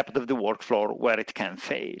every step of the workflow where it can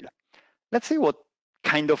fail. Let's see what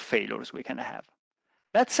kind of failures we can have.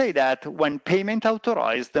 Let's say that when payment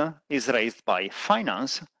authorized is raised by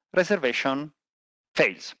finance, reservation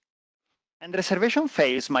fails. And reservation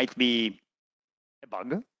fails might be a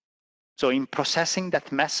bug. So in processing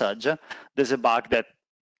that message, there's a bug that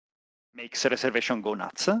makes a reservation go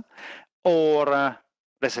nuts, or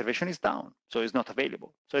reservation is down, so it's not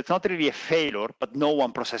available. So it's not really a failure, but no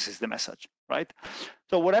one processes the message, right?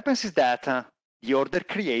 So what happens is that the order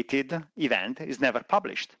created event is never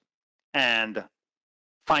published, and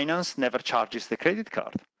finance never charges the credit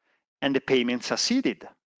card, and the payment succeeded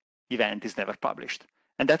event is never published.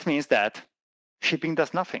 And that means that shipping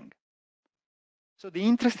does nothing. So the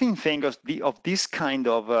interesting thing of this kind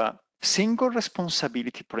of single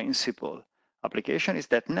responsibility principle application is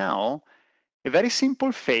that now a very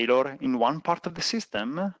simple failure in one part of the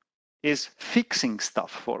system is fixing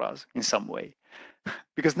stuff for us in some way.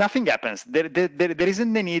 Because nothing happens. There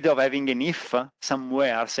isn't the need of having an if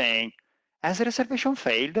somewhere saying, has a reservation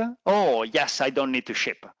failed? Oh, yes, I don't need to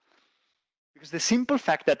ship. Because the simple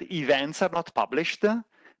fact that events are not published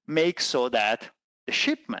makes so that the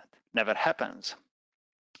shipment never happens.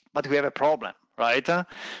 But we have a problem, right?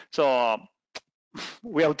 So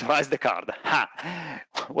we authorize the card.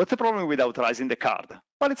 What's the problem with authorizing the card?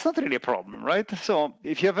 Well, it's not really a problem, right? So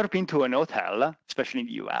if you've ever been to an hotel, especially in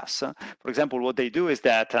the US, for example, what they do is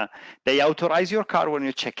that they authorize your card when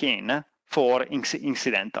you check in for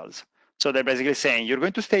incidentals. So they're basically saying, you're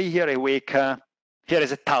going to stay here a week, here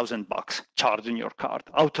is $1,000 charged on your card,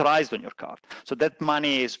 authorized on your card. So that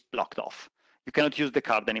money is blocked off. You cannot use the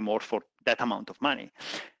card anymore for that amount of money.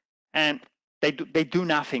 And they do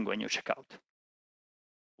nothing when you check out.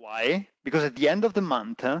 Why? Because at the end of the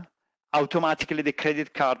month, automatically the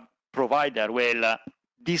credit card provider will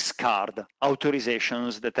discard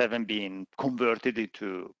authorizations that haven't been converted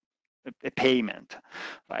into a payment,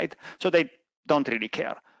 right? So they don't really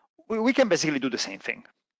care. We can basically do the same thing.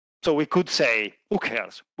 So we could say, who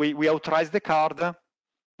cares? We authorize the card,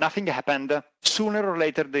 nothing happened. Sooner or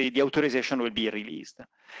later, the authorization will be released.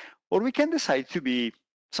 Or we can decide to be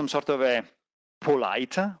some sort of a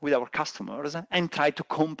polite with our customers and try to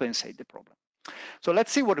compensate the problem. So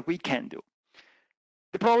let's see what we can do.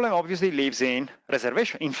 The problem obviously lives in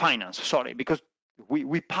reservation, in finance, sorry, because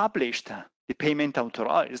we published the payment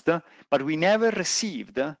authorized, but we never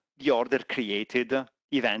received the order created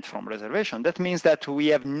event from reservation. That means that we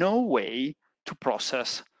have no way to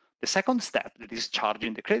process the second step, that is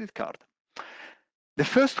charging the credit card. The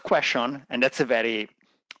first question, and that's a very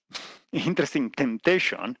interesting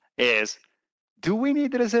temptation, is, do we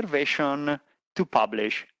need reservation to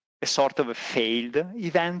publish a sort of a failed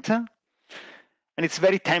event? And it's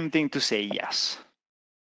very tempting to say yes.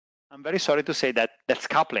 I'm very sorry to say that that's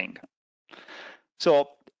coupling. So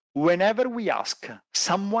whenever we ask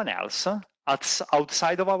someone else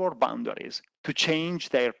outside of our boundaries to change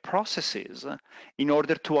their processes in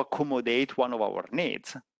order to accommodate one of our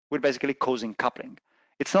needs, we're basically causing coupling.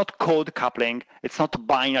 It's not code coupling, it's not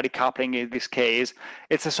binary coupling in this case,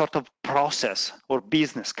 it's a sort of process or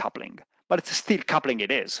business coupling, but it's still coupling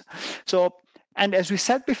it is. So, and as we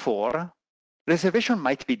said before, reservation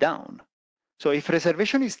might be down. So if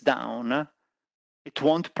reservation is down, it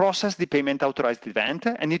won't process the payment authorized event,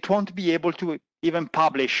 and it won't be able to even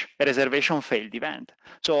publish a reservation failed event.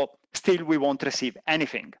 So still we won't receive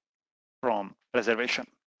anything from reservation.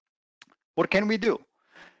 What can we do?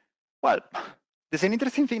 Well, there's an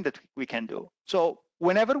interesting thing that we can do. So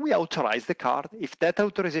whenever we authorize the card, if that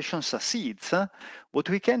authorization succeeds, what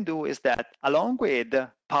we can do is that along with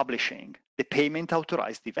publishing the payment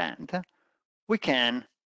authorized event, we can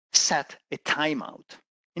set a timeout.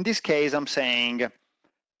 In this case, I'm saying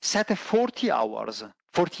set a 48 hours,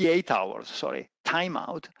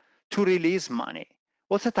 timeout to release money.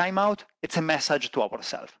 What's a timeout? It's a message to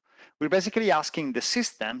ourselves. We're basically asking the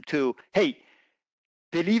system to, hey,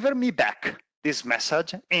 deliver me back this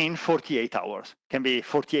message in 48 hours. Can be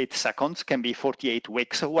 48 seconds, can be 48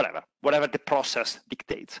 weeks, or whatever the process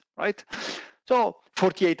dictates, right? So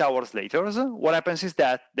 48 hours later, what happens is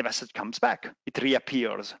that the message comes back. It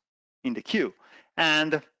reappears in the queue.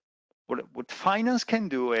 And what finance can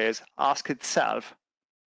do is ask itself,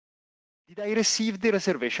 did I receive the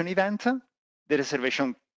reservation event? The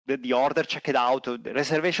reservation, the order checked out, or the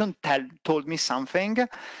reservation told me something?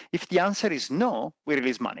 If the answer is no, we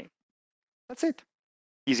release money. That's it.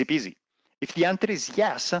 Easy peasy. If the answer is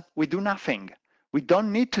yes, we do nothing. We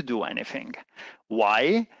don't need to do anything.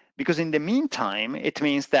 Why? Because in the meantime, it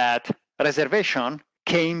means that reservation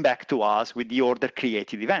came back to us with the order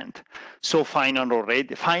created event. So finance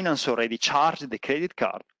already charged the credit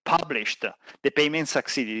card, published the payment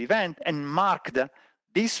succeeded event, and marked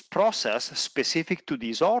this process specific to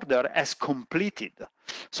this order as completed.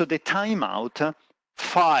 So the timeout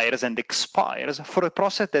fires and expires for a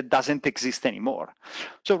process that doesn't exist anymore.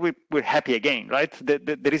 So we're happy again, right?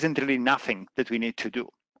 There isn't really nothing that we need to do.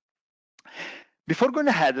 Before going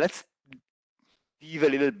ahead, let's dive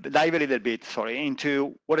a little bit,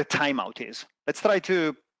 into what a timeout is. Let's try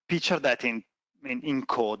to picture that in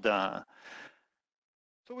code. So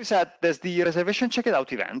we said there's the reservation checked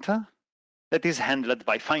out event that is handled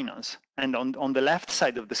by finance. And on the left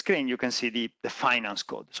side of the screen, you can see the finance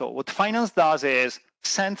code. So what finance does is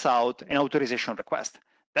sends out an authorization request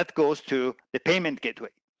that goes to the payment gateway.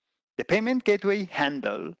 The payment gateway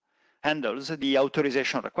handles the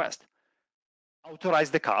authorization request. Authorize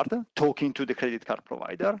the card, talking to the credit card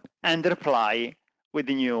provider, and reply with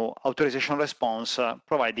the new authorization response,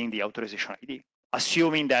 providing the authorization ID,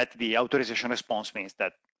 assuming that the authorization response means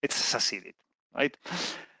that it's succeeded, right?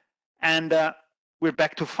 And we're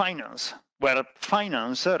back to finance, where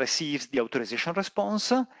finance receives the authorization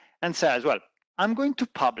response and says, well, I'm going to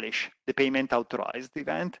publish the payment authorized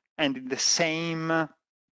event, and in the same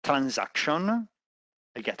transaction,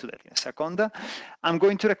 I'll get to that in a second, I'm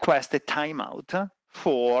going to request a timeout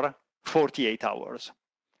for 48 hours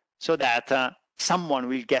so that someone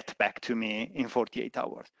will get back to me in 48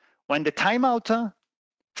 hours. When the timeout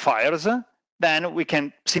fires, then we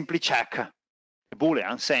can simply check a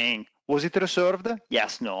Boolean saying, was it reserved?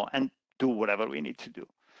 Yes, no, and do whatever we need to do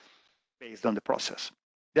based on the process.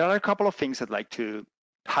 There are a couple of things I'd like to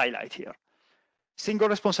highlight here. Single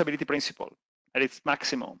responsibility principle at its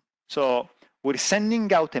maximum. So we're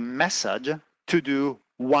sending out a message to do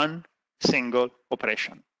one single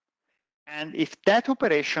operation. And if that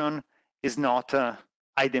operation is not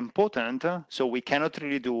idempotent, so we cannot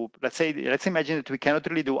really do, let's imagine that we cannot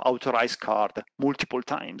really do authorize card multiple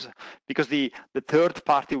times because the third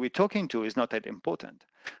party we're talking to is not idempotent.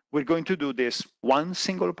 We're going to do this one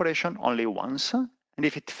single operation only once. And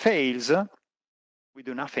if it fails, we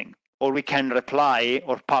do nothing. Or we can reply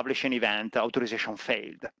or publish an event, authorization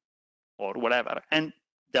failed, or whatever, and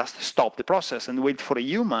just stop the process and wait for a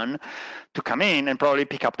human to come in and probably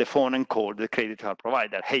pick up the phone and call the credit card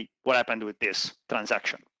provider. Hey, what happened with this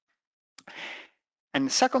transaction? And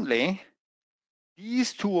secondly,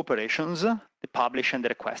 these two operations, the publish and the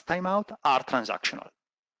request timeout, are transactional.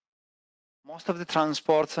 Most of the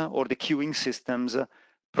transports or the queuing systems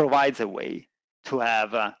provides a way to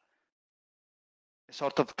have a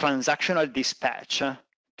sort of transactional dispatch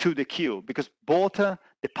to the queue, because both the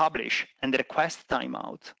publish and the request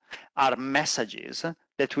timeout are messages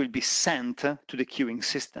that will be sent to the queuing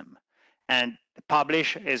system. And the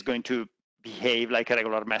publish is going to behave like a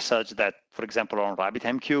regular message that, for example, on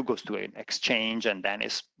RabbitMQ goes to an exchange and then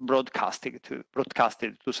is broadcasted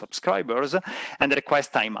to subscribers. And the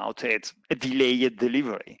request timeout, it's a delayed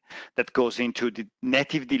delivery that goes into the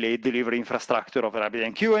native delayed delivery infrastructure of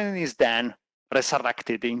RabbitMQ and is then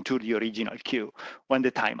resurrected into the original queue when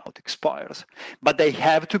the timeout expires. But they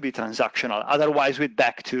have to be transactional. Otherwise, we're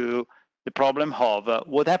back to the problem of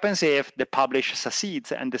what happens if the publish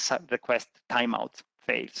succeeds and the request timeout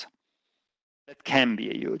fails. That can be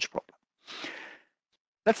a huge problem.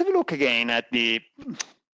 Let's have a look again at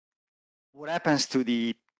what happens to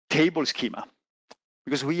the table schema,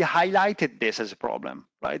 because we highlighted this as a problem,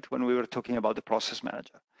 right, when we were talking about the process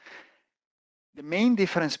manager. The main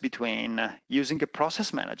difference between using a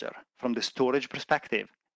process manager from the storage perspective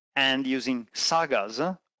and using Sagas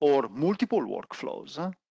or multiple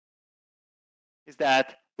workflows is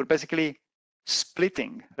that we're basically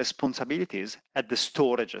splitting responsibilities at the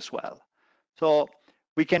storage as well. So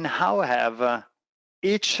we can now have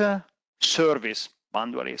each service,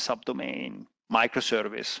 boundary, subdomain,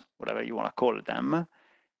 microservice, whatever you want to call them,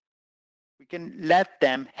 we can let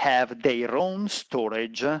them have their own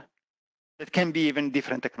storage That can be even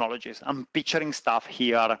different technologies. I'm picturing stuff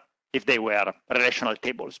here if they were relational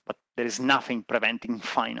tables, but there is nothing preventing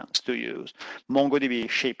finance to use, MongoDB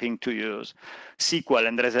shipping to use, SQL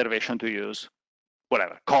and reservation to use,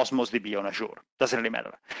 whatever, Cosmos DB on Azure, doesn't really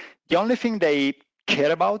matter. The only thing they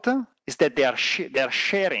care about is that they are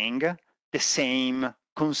sharing the same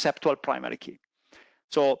conceptual primary key.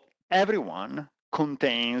 So everyone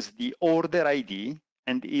contains the order ID,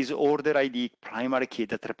 and is order ID primary key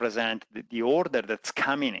that represent the order that's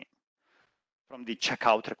coming in from the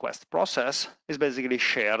checkout request process is basically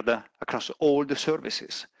shared across all the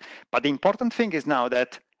services. But the important thing is now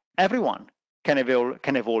that everyone can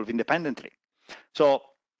evolve independently. So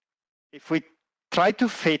if we try to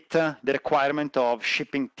fit the requirement of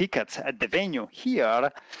shipping tickets at the venue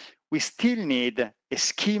here, we still need a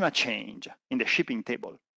schema change in the shipping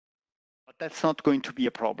table. But that's not going to be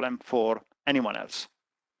a problem for anyone else.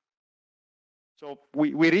 So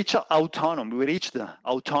we reached autonomy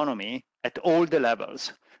at all the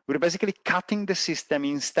levels. We're basically cutting the system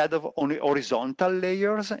instead of on horizontal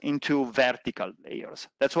layers into vertical layers.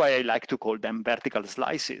 That's why I like to call them vertical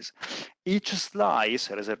slices. Each slice,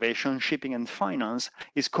 reservation, shipping, and finance,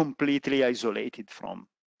 is completely isolated from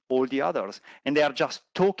all the others. And they are just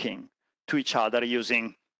talking to each other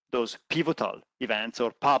using those pivotal events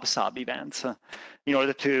or pub/sub events in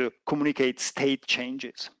order to communicate state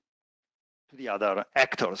changes to the other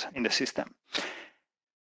actors in the system.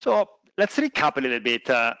 So let's recap a little bit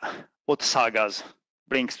what Sagas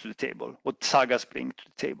brings to the table, what Sagas bring to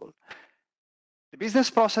the table. The business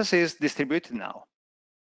process is distributed now.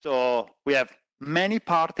 So we have many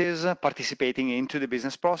parties participating into the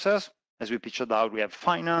business process. As we pictured out, we have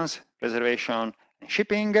finance, reservation, and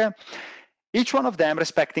shipping, each one of them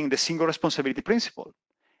respecting the single responsibility principle.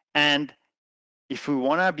 And if we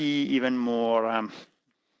want to be even more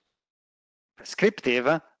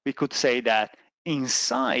prescriptive, we could say that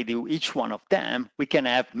inside each one of them, we can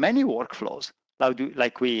have many workflows,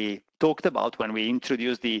 like we talked about when we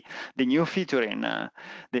introduced the new feature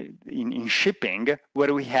in shipping,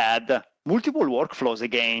 where we had multiple workflows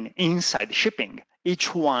again inside shipping,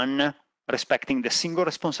 each one respecting the single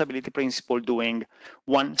responsibility principle, doing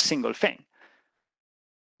one single thing.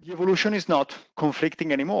 The evolution is not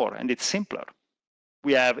conflicting anymore, and it's simpler.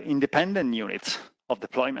 We have independent units of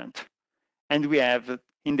deployment, and we have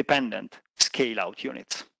independent scale-out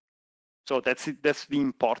units. So that's the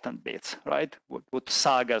important bits, right? What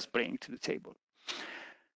Sagas bring to the table.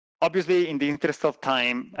 Obviously, in the interest of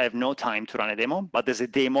time, I have no time to run a demo, but there's a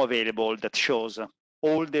demo available that shows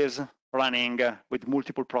all this running with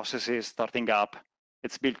multiple processes starting up.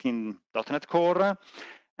 It's built in .NET Core,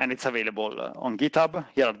 and it's available on GitHub.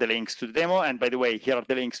 Here are the links to the demo. And by the way, here are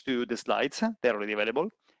the links to the slides. They're already available.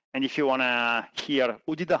 And if you want to hear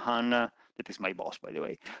Udi Dahan, that is my boss, by the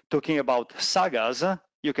way, talking about Sagas,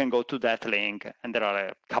 you can go to that link, and there are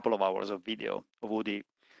a couple of hours of video of Udi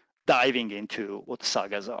diving into what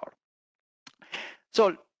Sagas are.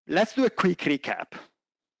 So let's do a quick recap.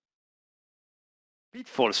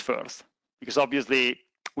 Pitfalls first, because obviously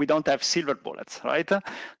we don't have silver bullets, right?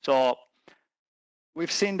 So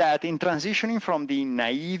we've seen that in transitioning from the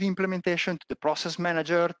naive implementation to the process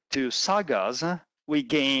manager to Sagas, we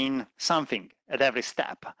gain something at every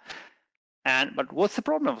step. But what's the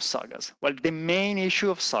problem of Sagas? Well, the main issue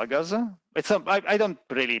of Sagas, I don't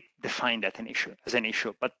really define that as an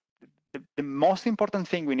issue, but the most important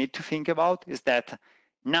thing we need to think about is that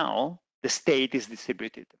now the state is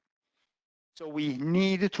distributed. So we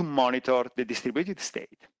need to monitor the distributed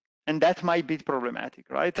state, and that might be problematic,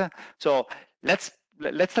 right? So let's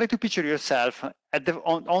try to picture yourself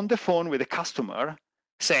on the phone with a customer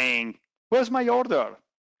saying, "Where's my order?"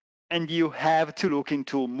 And you have to look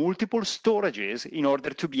into multiple storages in order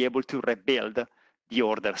to be able to rebuild the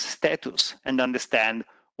order status and understand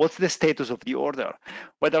what's the status of the order.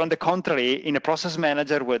 Whether on the contrary, in a process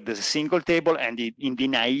manager where there's a single table, and in the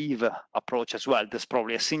naive approach as well, there's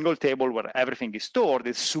probably a single table where everything is stored,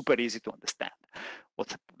 it's super easy to understand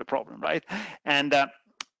what's the problem, right? And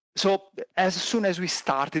so as soon as we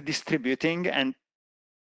started distributing and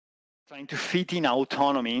trying to fit in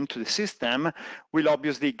autonomy into the system, we'll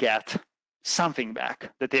obviously get something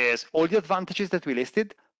back. That is all the advantages that we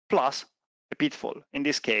listed, plus a pitfall. In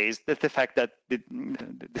this case, that's the fact that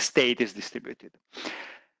the state is distributed.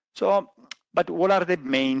 So, but what are the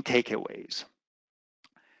main takeaways?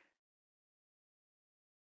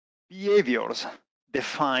 Behaviors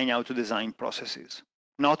define how to design processes,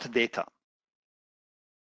 not data.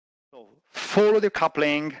 So follow the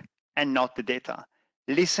coupling and not the data.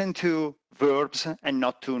 Listen to verbs and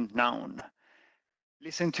not to noun.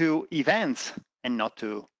 Listen to events and not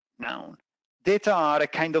to noun. data are a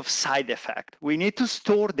kind of side effect. We need to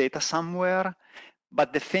store data somewhere,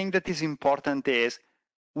 but the thing that is important is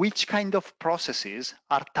which kind of processes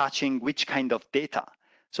are touching which kind of data.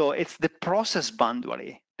 So it's the process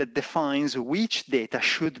boundary that defines which data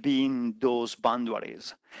should be in those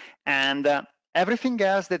boundaries. And everything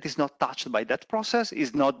else that is not touched by that process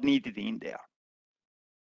is not needed in there.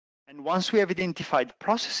 And once we have identified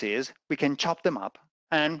processes, we can chop them up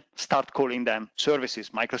and start calling them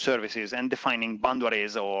services, microservices, and defining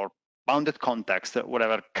boundaries or bounded context,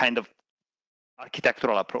 whatever kind of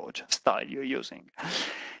architectural approach style you're using.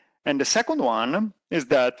 And the second one is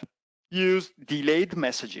that use delayed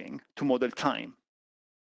messaging to model time.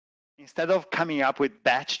 Instead of coming up with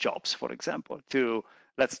batch jobs, for example,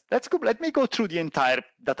 let me go through the entire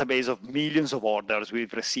database of millions of orders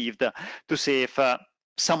we've received to see if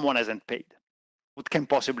someone hasn't paid. What can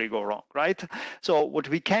possibly go wrong, right? So what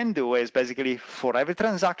we can do is basically for every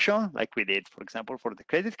transaction, like we did, for example, for the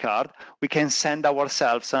credit card, we can send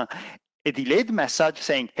ourselves a delayed message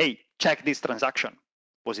saying, hey, check this transaction.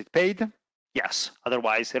 Was it paid? Yes,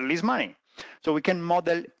 otherwise release money. So we can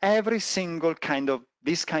model every single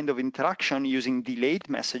this kind of interaction using delayed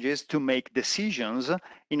messages to make decisions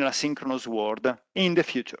in an asynchronous world in the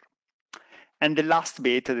future. And the last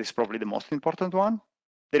bit is probably the most important one.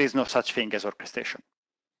 There is no such thing as orchestration.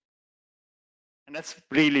 And that's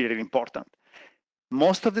really, really important.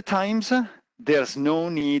 Most of the times, there's no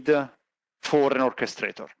need for an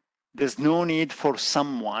orchestrator. There's no need for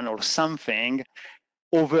someone or something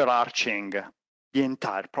overarching the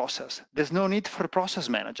entire process. There's no need for a process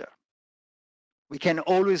manager. We can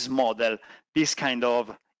always model this kind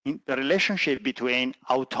of relationship between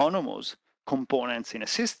autonomous components in a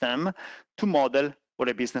system to model what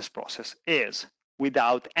a business process is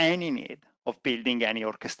without any need of building any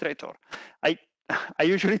orchestrator. I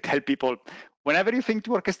usually tell people, whenever you think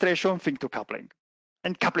to orchestration, think to coupling.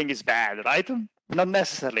 And coupling is bad, right? Not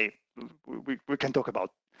necessarily. We can talk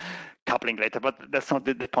about coupling later, but that's not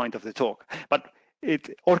the point of the talk. But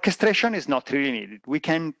orchestration is not really needed. We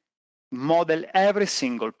can model every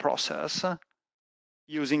single process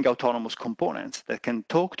using autonomous components that can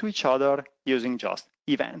talk to each other using just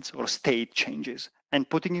events or state changes and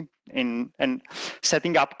putting in and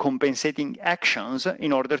setting up compensating actions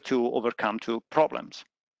in order to overcome two problems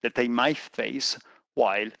that they might face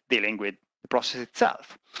while dealing with the process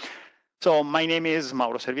itself. So my name is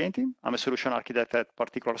Mauro Servienti. I'm a solution architect at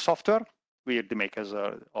Particular Software. We're the makers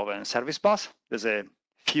of a service bus. There's a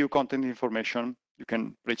few content information you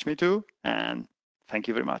can reach me to, and thank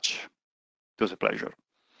you very much. It was a pleasure.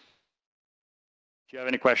 If you have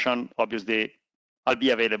any question, obviously, I'll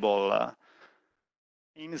be available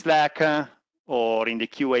in Slack or in the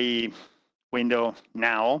QA window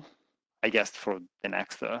now, I guess, for the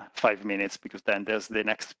next 5 minutes, because then there's the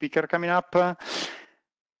next speaker coming up.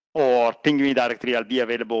 Or ping me directly. I'll be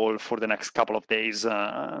available for the next couple of days.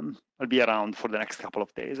 I'll be around for the next couple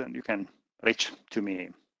of days, and you can reach to me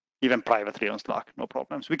even privately on Slack, no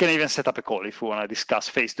problems. We can even set up a call if we want to discuss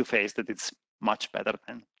face-to-face, that it's much better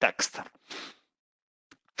than text.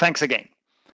 Thanks again.